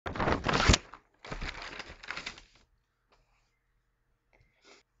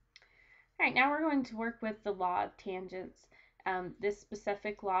All right, now we're going to work with the law of tangents. This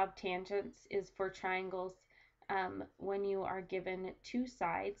specific law of tangents is for triangles when you are given two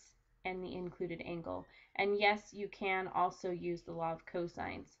sides and the included angle. And yes, you can also use the law of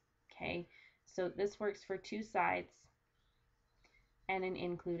cosines. Okay, so this works for two sides and an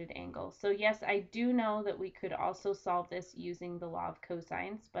included angle. So yes, I do know that we could also solve this using the law of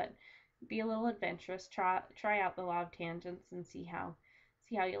cosines, but be a little adventurous. Try out the law of tangents and see how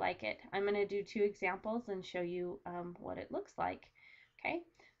you like it. I'm going to do two examples and show you what it looks like. Okay,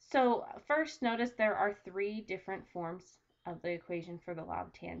 so first notice there are three different forms of the equation for the law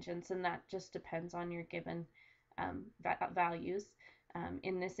of tangents, and that just depends on your given values.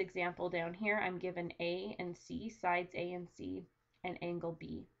 In this example down here, I'm given A and C, sides A and C, and angle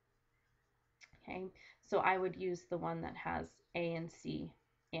B. Okay, so I would use the one that has A and C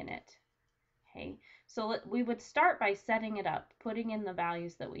in it. Okay, so we would start by setting it up, putting in the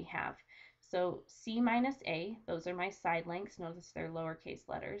values that we have. So C minus A, those are my side lengths. Notice they're lowercase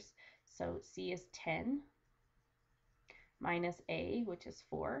letters. So C is 10 minus A, which is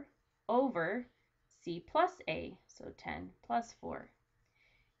 4, over C plus A, so 10 plus 4,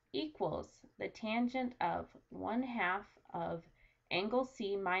 equals the tangent of 1/2 of angle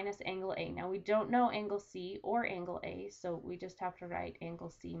C minus angle A. Now we don't know angle C or angle A, so we just have to write angle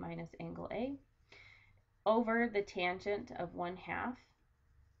C minus angle A over the tangent of 1/2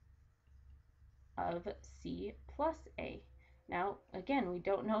 of C plus A. Now, again, we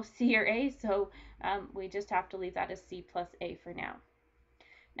don't know C or A, so we just have to leave that as C plus A for now.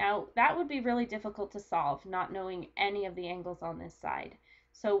 Now, that would be really difficult to solve, not knowing any of the angles on this side.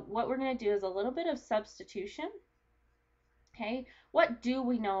 So what we're going to do is a little bit of substitution. Okay, what do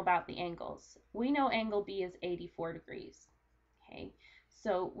we know about the angles? We know angle B is 84 degrees. Okay,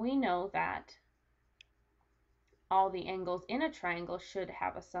 so we know that all the angles in a triangle should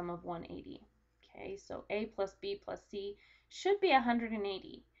have a sum of 180. Okay, so A plus B plus C should be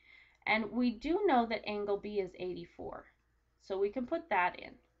 180. And we do know that angle B is 84. So we can put that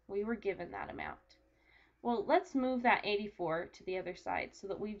in. We were given that amount. Well, let's move that 84 to the other side so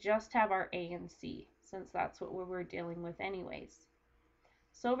that we just have our A and C, since that's what we were dealing with anyways.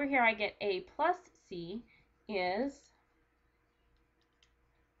 So over here I get A plus C is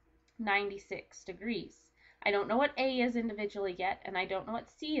 96 degrees. I don't know what A is individually yet, and I don't know what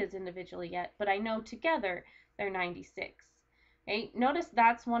C is individually yet, but I know together they're 96. Okay, notice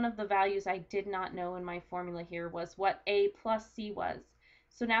that's one of the values I did not know in my formula here, was what A plus C was.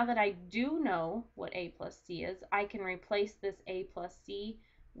 So now that I do know what A plus C is, I can replace this A plus C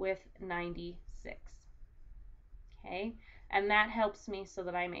with 96. Okay, and that helps me so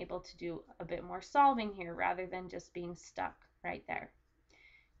that I'm able to do a bit more solving here rather than just being stuck right there.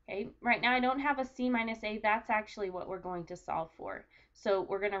 Okay, right now I don't have a C minus A. That's actually what we're going to solve for. So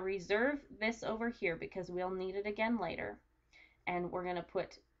we're going to reserve this over here because we'll need it again later. And we're going to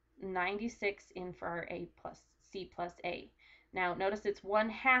put 96 in for our A plus C plus A. Now notice it's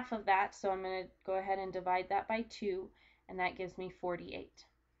 1/2 of that, so I'm going to go ahead and divide that by 2, and that gives me 48.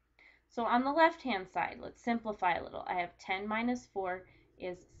 So on the left-hand side, let's simplify a little. I have 10 minus 4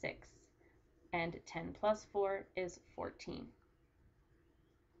 is 6, and 10 plus 4 is 14.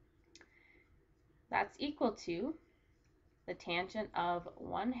 That's equal to the tangent of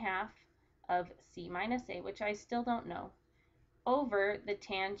 1/2 of C minus A, which I still don't know, over the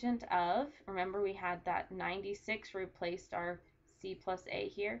tangent of, remember we had that 96 replaced our C plus A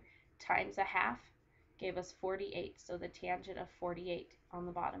here, times 1/2 gave us 48. So the tangent of 48 on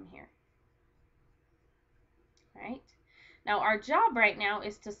the bottom here. All right. Now our job right now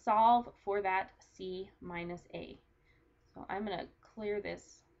is to solve for that C minus A. So I'm going to clear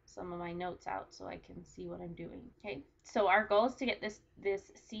some of my notes out so I can see what I'm doing. Okay, so our goal is to get this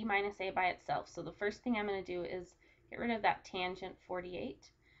C minus A by itself. So the first thing I'm going to do is get rid of that tangent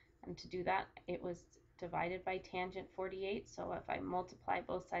 48. And to do that, it was divided by tangent 48. So if I multiply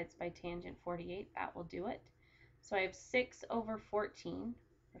both sides by tangent 48, that will do it. So I have 6 over 14,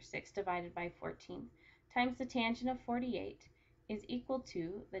 or 6 divided by 14, times the tangent of 48 is equal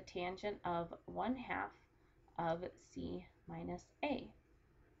to the tangent of 1/2 of C minus A.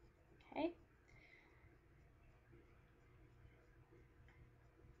 Okay.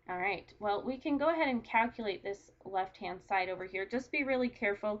 All right, well, we can go ahead and calculate this left-hand side over here. Just be really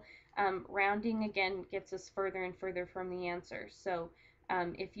careful. Rounding, again, gets us further and further from the answer. So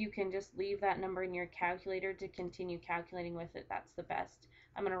if you can just leave that number in your calculator to continue calculating with it, that's the best.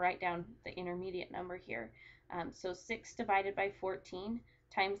 I'm going to write down the intermediate number here. So 6 divided by 14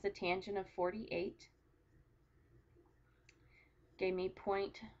 times the tangent of 48 gave me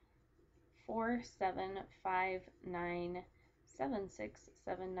 0.4759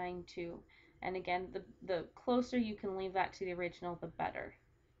 76792. And again, the closer you can leave that to the original, the better.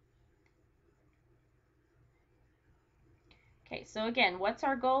 Okay, so again, what's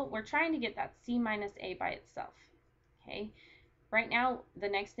our goal? We're trying to get that c minus a by itself. Okay, right now, the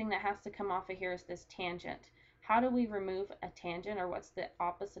next thing that has to come off of here is this tangent. How do we remove a tangent, or what's the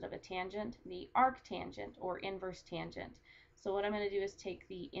opposite of a tangent? The arctangent or inverse tangent. So what I'm going to do is take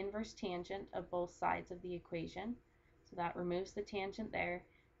the inverse tangent of both sides of the equation. So that removes the tangent there,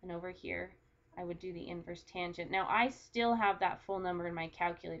 and over here I would do the inverse tangent. Now I still have that full number in my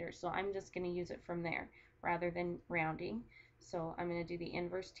calculator, so I'm just going to use it from there rather than rounding. So I'm going to do the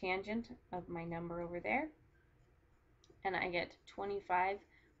inverse tangent of my number over there, and I get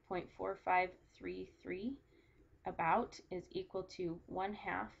 25.4533 about is equal to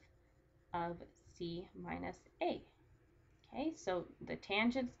 1/2 of c minus a. Okay, so the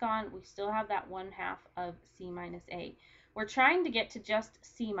tangent's gone. We still have that 1/2 of c minus a. We're trying to get to just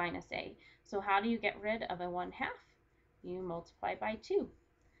c minus a. So how do you get rid of a 1/2? You multiply by 2.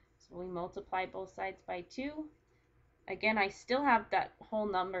 So we multiply both sides by 2. Again, I still have that whole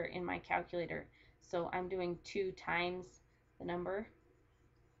number in my calculator. So I'm doing 2 times the number,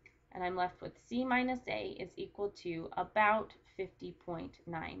 and I'm left with c minus a is equal to about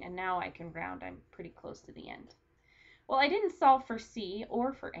 50.9. And now I can round. I'm pretty close to the end. Well, I didn't solve for c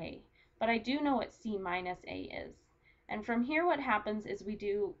or for a, but I do know what c minus a is. And from here, what happens is we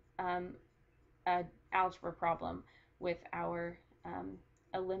do an algebra problem with our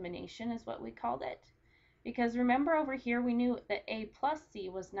elimination is what we called it. Because remember over here, we knew that a plus c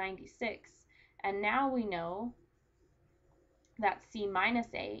was 96. And now we know that c minus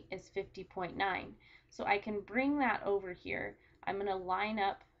a is 50.9. So I can bring that over here. I'm going to line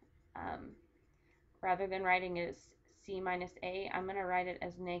up, rather than writing it as c minus a, I'm going to write it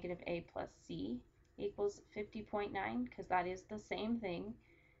as negative a plus c equals 50.9, because that is the same thing.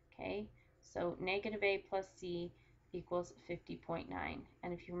 Okay, so negative a plus c equals 50.9.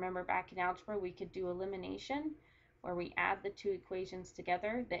 And if you remember back in algebra, we could do elimination where we add the two equations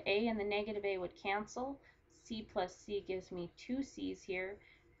together. The a and the negative a would cancel. C plus c gives me 2 c's here,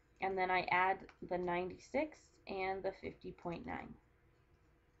 and then I add the 96 and the 50.9.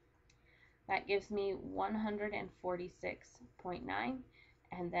 That gives me 146.9,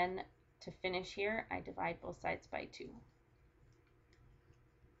 and then to finish here, I divide both sides by 2.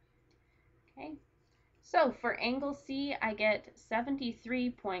 Okay, so for angle C, I get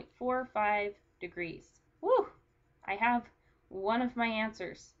 73.45 degrees. Woo! I have one of my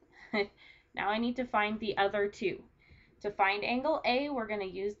answers. Now I need to find the other two. To find angle A, we're going to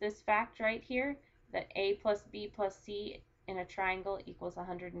use this fact right here, that A plus B plus C in a triangle equals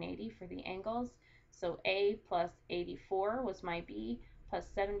 180 for the angles. So A plus 84 was my B, plus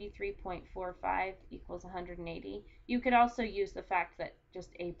 73.45 equals 180. You could also use the fact that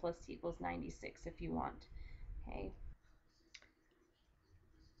just A plus C equals 96 if you want. Okay.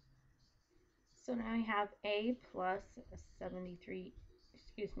 So now I have A plus 73,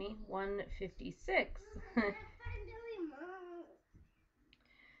 156.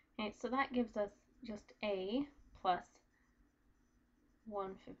 Okay, so that gives us just A plus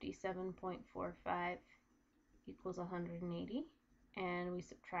 157.45 equals 180, and we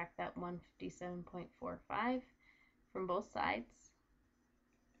subtract that 157.45 from both sides,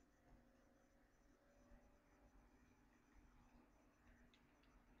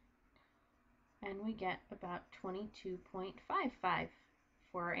 and we get about 22.55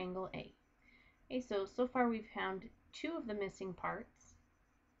 for our angle A. Okay, so far we've found two of the missing parts.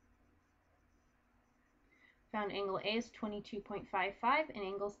 Found angle A is 22.55 and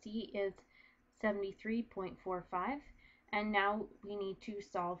angle C is 73.45, and now we need to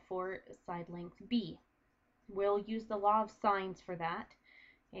solve for side length B. We'll use the law of sines for that.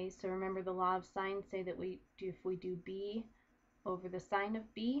 Okay, so remember the law of sines say that if we do B over the sine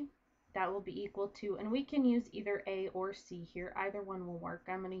of B, that will be equal to, and we can use either A or C here, either one will work.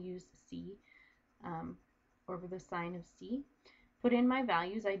 I'm going to use C over the sine of C. Put in my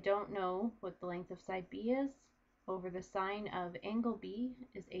values. I don't know what the length of side B is. Over the sine of angle B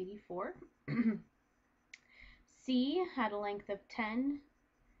is 84. C had a length of 10,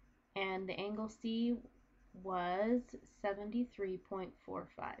 and the angle C was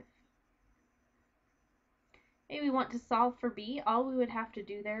 73.45. Okay, we want to solve for B. All we would have to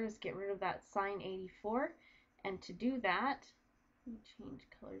do there is get rid of that sine 84, and to do that, let me change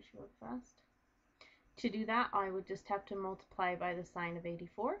colors real fast. To do that, I would just have to multiply by the sine of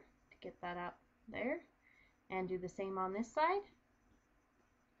 84 to get that up there, and do the same on this side.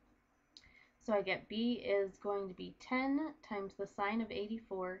 So I get B is going to be 10 times the sine of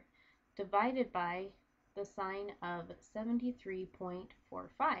 84 divided by the sine of 73.45.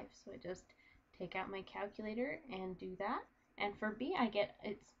 So I just take out my calculator and do that. And for B, I get,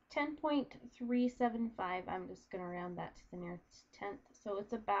 it's 10.375. I'm just going to round that to the nearest tenth. So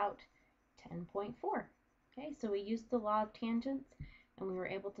it's about 10.4. Okay, so we used the law of tangents, and we were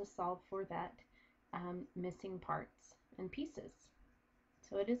able to solve for that missing parts and pieces.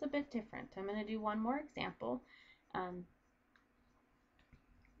 So it is a bit different. I'm going to do one more example.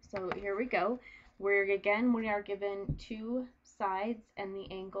 So here we go. We are given two sides and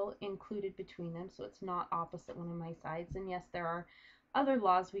the angle included between them, so it's not opposite one of my sides. And yes, there are other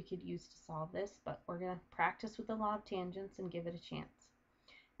laws we could use to solve this, but we're going to practice with the law of tangents and give it a chance.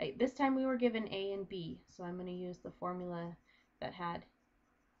 This time we were given A and B, so I'm going to use the formula that had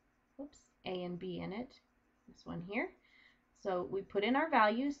A and B in it, this one here. So we put in our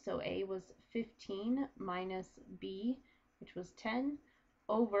values, so A was 15 minus B, which was 10,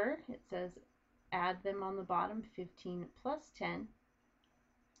 over, it says add them on the bottom, 15 plus 10,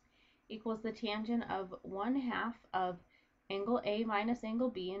 equals the tangent of 1/2 of angle A minus angle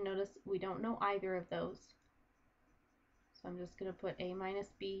B, and notice we don't know either of those. So I'm just going to put A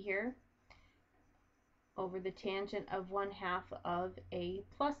minus B here, over the tangent of 1/2 of A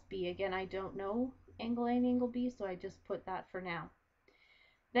plus B. Again, I don't know angle A and angle B, so I just put that for now.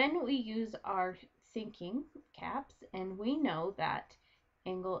 Then we use our thinking caps, and we know that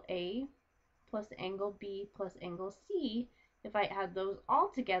angle A plus angle B plus angle C, if I add those all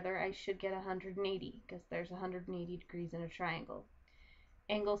together, I should get 180, because there's 180 degrees in a triangle.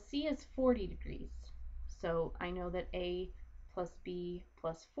 Angle C is 40 degrees, so I know that A plus B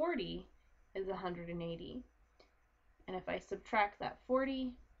plus 40 is 180. And if I subtract that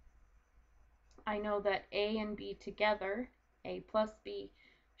 40, I know that A and B together, A plus B,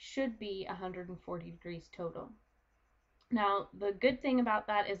 should be 140 degrees total. Now, the good thing about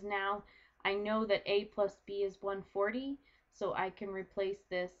that is now I know that A plus B is 140, so I can replace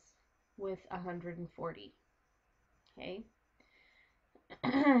this with 140. Okay.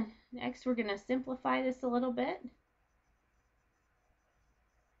 Next, we're going to simplify this a little bit.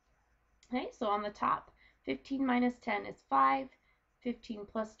 Okay, so on the top, 15 minus 10 is 5. 15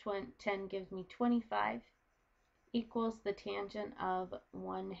 plus 10 gives me 25, equals the tangent of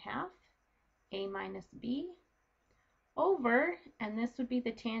 1/2 A minus B over, and this would be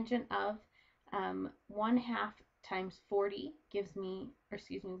the tangent of 1/2 times 40 gives me, or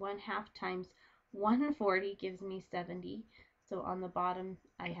excuse me, 1/2 times 140 gives me 70. So on the bottom,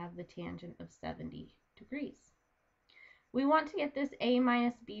 I have the tangent of 70 degrees. We want to get this A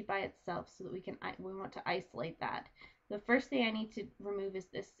minus B by itself so that we want to isolate that. The first thing I need to remove is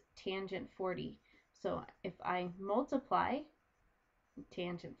this tangent 40. So if I multiply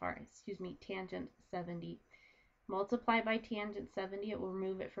tangent 70, multiply by tangent 70, it will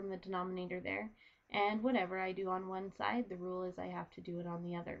remove it from the denominator there. And whatever I do on one side, the rule is I have to do it on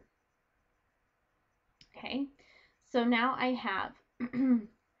the other. Okay, so now I have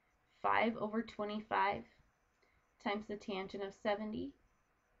 5 over 25 times the tangent of 70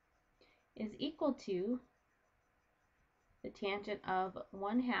 is equal to the tangent of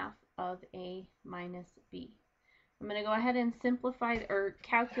 1/2 of A minus B. I'm going to go ahead and simplify or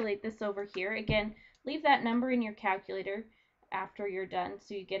calculate this over here. Again, leave that number in your calculator after you're done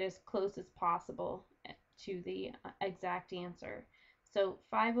so you get as close as possible to the exact answer. So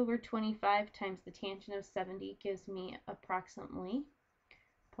 5 over 25 times the tangent of 70 gives me approximately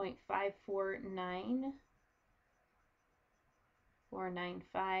 0.549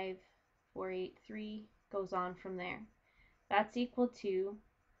 495 483, goes on from there. That's equal to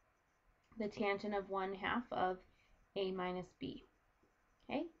the tangent of 1/2 of A minus B.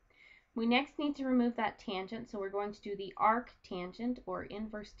 Okay, we next need to remove that tangent, so we're going to do the arc tangent or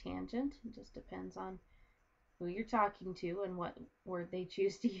inverse tangent. It just depends on who you're talking to and what word they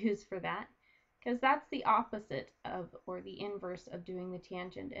choose to use for that, because that's the opposite of, or the inverse of, doing the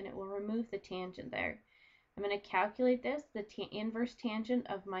tangent, and it will remove the tangent there. I'm going to calculate this, the inverse tangent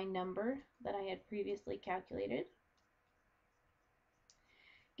of my number that I had previously calculated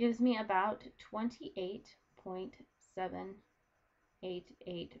gives me about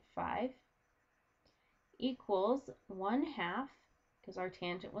 28.7885 equals 1/2, because our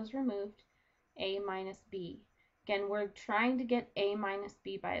tangent was removed, A minus B. Again, we're trying to get A minus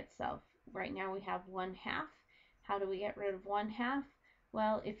B by itself. Right now we have 1/2. How do we get rid of 1/2?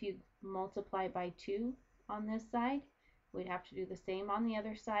 Well, if you multiply by 2 on this side, we'd have to do the same on the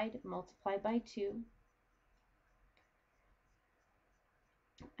other side, multiply by 2.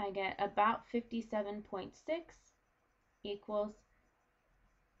 I get about 57.6 equals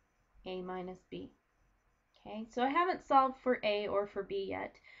A minus B. Okay, so I haven't solved for A or for B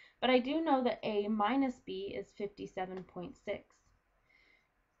yet, But I do know that A minus B is 57.6.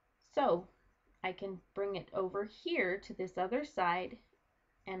 So I can bring it over here to this other side,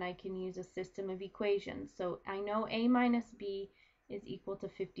 and I can use a system of equations. So I know A minus B is equal to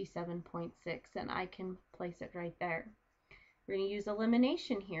 57.6, and I can place it right there. We're going to use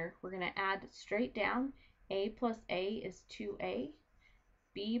elimination here. We're going to add straight down. A plus A is 2A.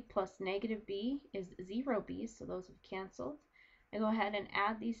 B plus negative B is 0B, so those have canceled. I go ahead and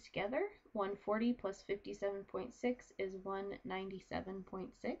add these together. 140 plus 57.6 is 197.6.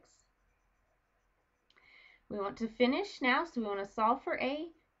 We want to finish now, so we want to solve for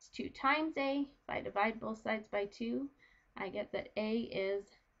A. It's 2 times A. If I divide both sides by 2, I get that A is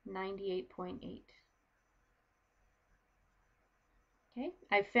 98.8. Okay,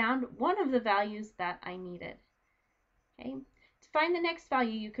 I found one of the values that I needed. Okay, to find the next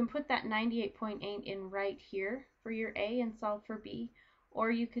value, you can put that 98.8 in right here for your A and solve for B,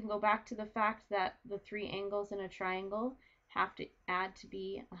 or you can go back to the fact that the 3 angles in a triangle have to add to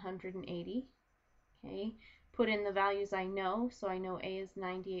be 180. Okay, put in the values I know, so I know A is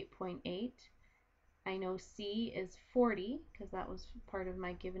 98.8. I know C is 40 because that was part of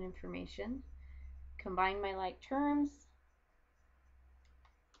my given information. Combine my like terms.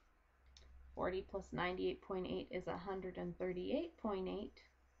 40 plus 98.8 is 138.8.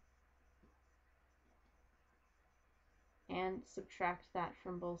 And subtract that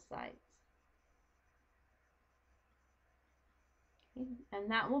from both sides. Okay. And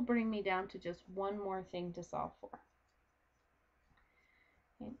that will bring me down to just one more thing to solve for.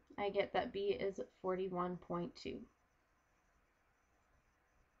 Okay. I get that B is 41.2.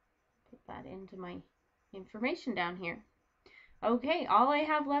 Put that into my information down here. Okay, all I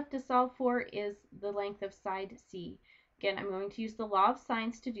have left to solve for is the length of side C. Again, I'm going to use the law of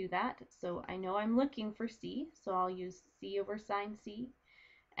sines to do that. So I know I'm looking for C, so I'll use C over sine C.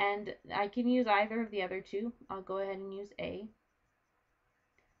 And I can use either of the other two. I'll go ahead and use A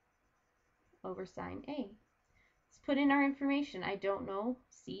over sine A. Let's put in our information. I don't know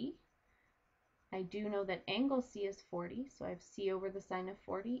C. I do know that angle C is 40, so I have C over the sine of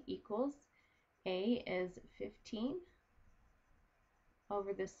 40 equals A is 15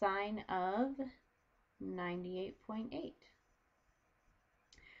 over the sine of 98.8. I'm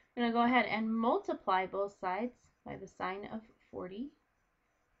going to go ahead and multiply both sides by the sine of 40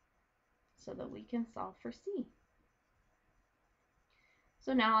 so that we can solve for C.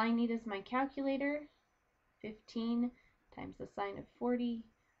 So now all I need is my calculator. 15 times the sine of 40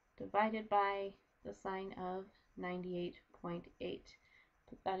 divided by the sine of 98.8.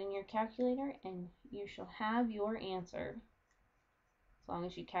 Put that in your calculator and you shall have your answer, as long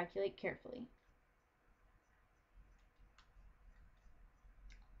as you calculate carefully.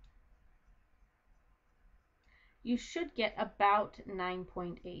 You should get about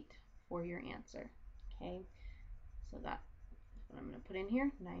 9.8 for your answer. Okay, so that's what I'm going to put in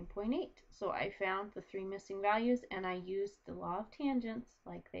here, 9.8. So I found the 3 missing values and I used the law of tangents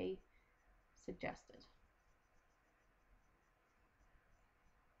like they suggested.